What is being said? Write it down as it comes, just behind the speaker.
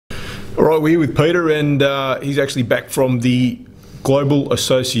All right, we're here with Peter, and he's actually back from the Global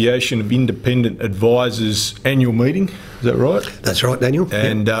Association of Independent Advisors annual meeting. Is that right? That's right, Daniel.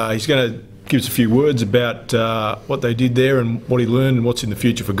 And he's going to give us a few words about what they did there and what he learned and what's in the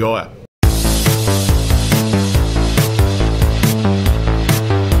future for GAIA.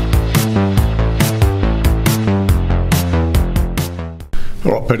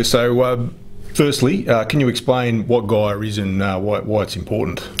 All right, Peter, so firstly, can you explain what GAIA is and why it's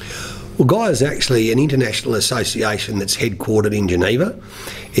important? Well, GAIA is actually an international association that's headquartered in Geneva.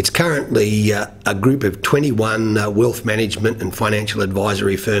 It's currently a group of 21 wealth management and financial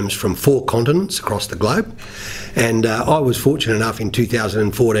advisory firms from 4 continents across the globe. And I was fortunate enough in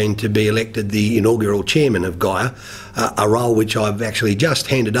 2014 to be elected the inaugural chairman of GAIA, a role which I've actually just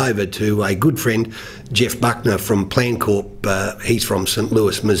handed over to a good friend, Jeff Buckner from PlanCorp. He's from St.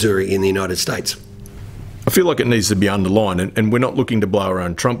 Louis, Missouri in the United States. I feel like it needs to be underlined, and we're not looking to blow our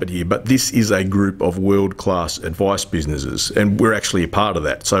own trumpet here, but this is a group of world-class advice businesses, and we're actually a part of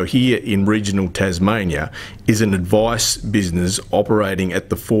that. So here in regional Tasmania is an advice business operating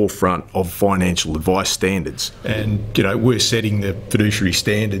at the forefront of financial advice standards. And, you know, we're setting the fiduciary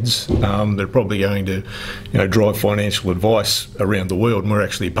standards that are probably going to, drive financial advice around the world, and we're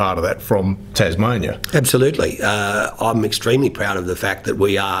actually a part of that from Tasmania. Absolutely. I'm extremely proud of the fact that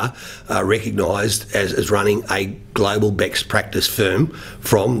we are recognised as running a global best practice firm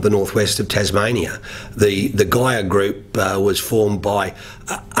from the northwest of Tasmania. The GAIA group was formed by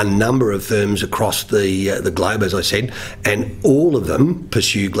a number of firms across the globe, as I said, and all of them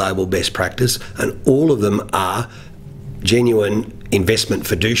pursue global best practice, and all of them are genuine investment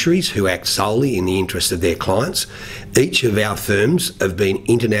fiduciaries who act solely in the interest of their clients. Each of our firms have been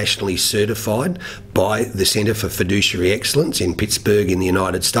internationally certified by the Centre for Fiduciary Excellence in Pittsburgh in the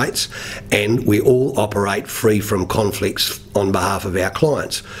United States, and we all operate free from conflicts on behalf of our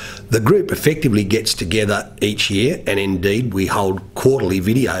clients. The group effectively gets together each year, and indeed we hold quarterly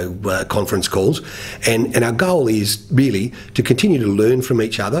video conference calls, and our goal is really to continue to learn from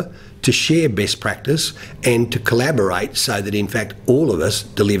each other, to share best practice, and to collaborate so that in fact all of us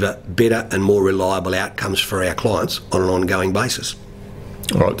deliver better and more reliable outcomes for our clients on an ongoing basis.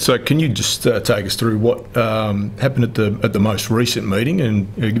 All right, so can you just take us through what happened at the most recent meeting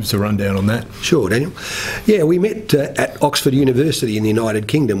and give us a rundown on that? Sure, Daniel. Yeah, we met at Oxford University in the United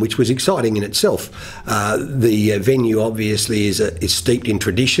Kingdom, which was exciting in itself. The venue obviously is steeped in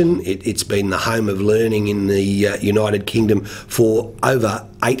tradition. It's been the home of learning in the United Kingdom for over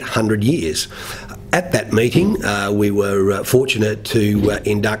 800 years. At that meeting, we were fortunate to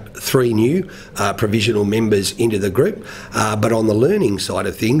induct 3 new provisional members into the group, but on the learning side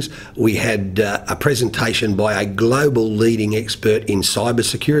of things, we had a presentation by a global leading expert in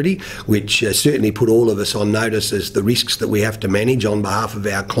cybersecurity, which certainly put all of us on notice as the risks that we have to manage on behalf of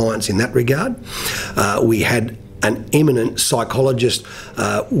our clients in that regard. We had an eminent psychologist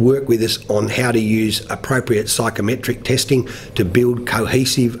work with us on how to use appropriate psychometric testing to build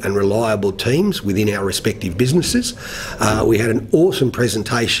cohesive and reliable teams within our respective businesses. We had an awesome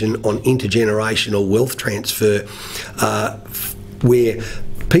presentation on intergenerational wealth transfer where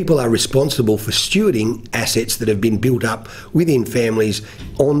people are responsible for stewarding assets that have been built up within families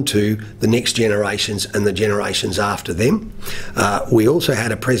onto the next generations and the generations after them. We also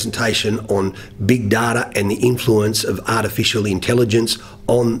had a presentation on big data and the influence of artificial intelligence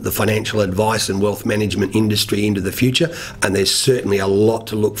on the financial advice and wealth management industry into the future, and there's certainly a lot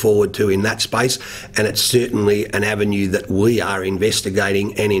to look forward to in that space, and it's certainly an avenue that we are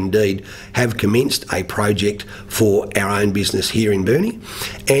investigating and indeed have commenced a project for our own business here in Burnie.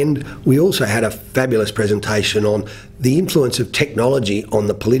 And we also had a fabulous presentation on the influence of technology on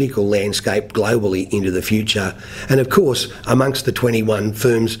the political landscape globally into the future. And of course, amongst the 21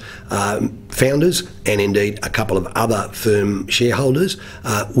 firms founders and indeed a couple of other firm shareholders,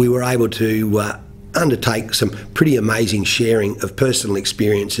 we were able to undertake some pretty amazing sharing of personal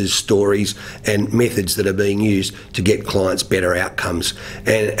experiences, stories and methods that are being used to get clients better outcomes.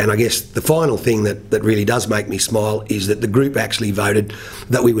 And I guess the final thing that really does make me smile is that the group actually voted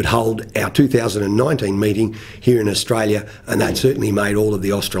that we would hold our 2019 meeting here in Australia, and that certainly made all of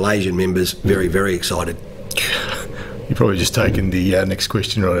the Australasian members very, very excited. You've probably just taken the next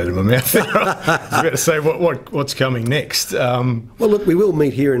question right out of my mouth. I was about to say, what's coming next? Well, look, we will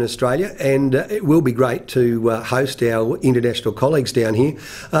meet here in Australia, and it will be great to host our international colleagues down here.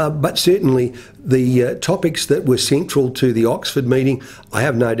 But certainly the topics that were central to the Oxford meeting, I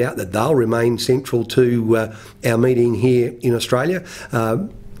have no doubt that they'll remain central to our meeting here in Australia.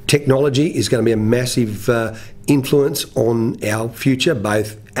 Technology is going to be a massive influence on our future,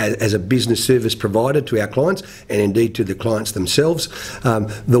 both as a business service provider to our clients and indeed to the clients themselves.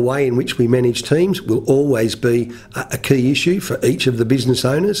 The way in which we manage teams will always be a key issue for each of the business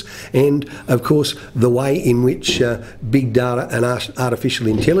owners, and of course the way in which big data and artificial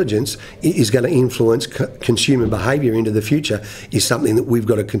intelligence is going to influence consumer behaviour into the future is something that we've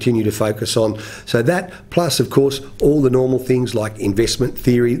got to continue to focus on. So that, plus of course all the normal things like investment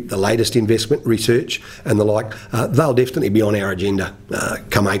theory, the latest investment research and the like, they'll definitely be on our agenda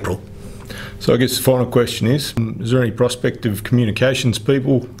come April. So I guess the final question is there any prospect of communications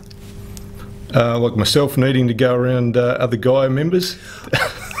people like myself needing to go around other GAIA members?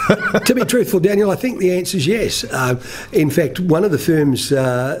 To be truthful, Daniel, I think the answer is yes. In fact, one of the firms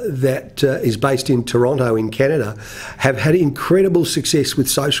that is based in Toronto in Canada have had incredible success with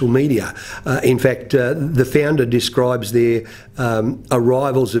social media. In fact, the founder describes their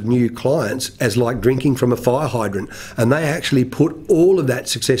arrivals of new clients as like drinking from a fire hydrant, and they actually put all of that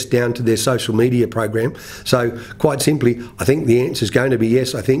success down to their social media program. So quite simply, I think the answer is going to be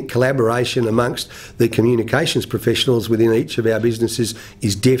yes. I think collaboration amongst the communications professionals within each of our businesses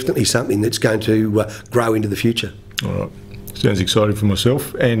is definitely something that's going to grow into the future. All right. Sounds exciting for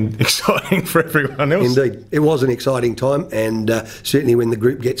myself and exciting for everyone else. Indeed. It was an exciting time, and certainly when the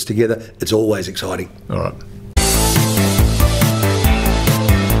group gets together, it's always exciting. All right.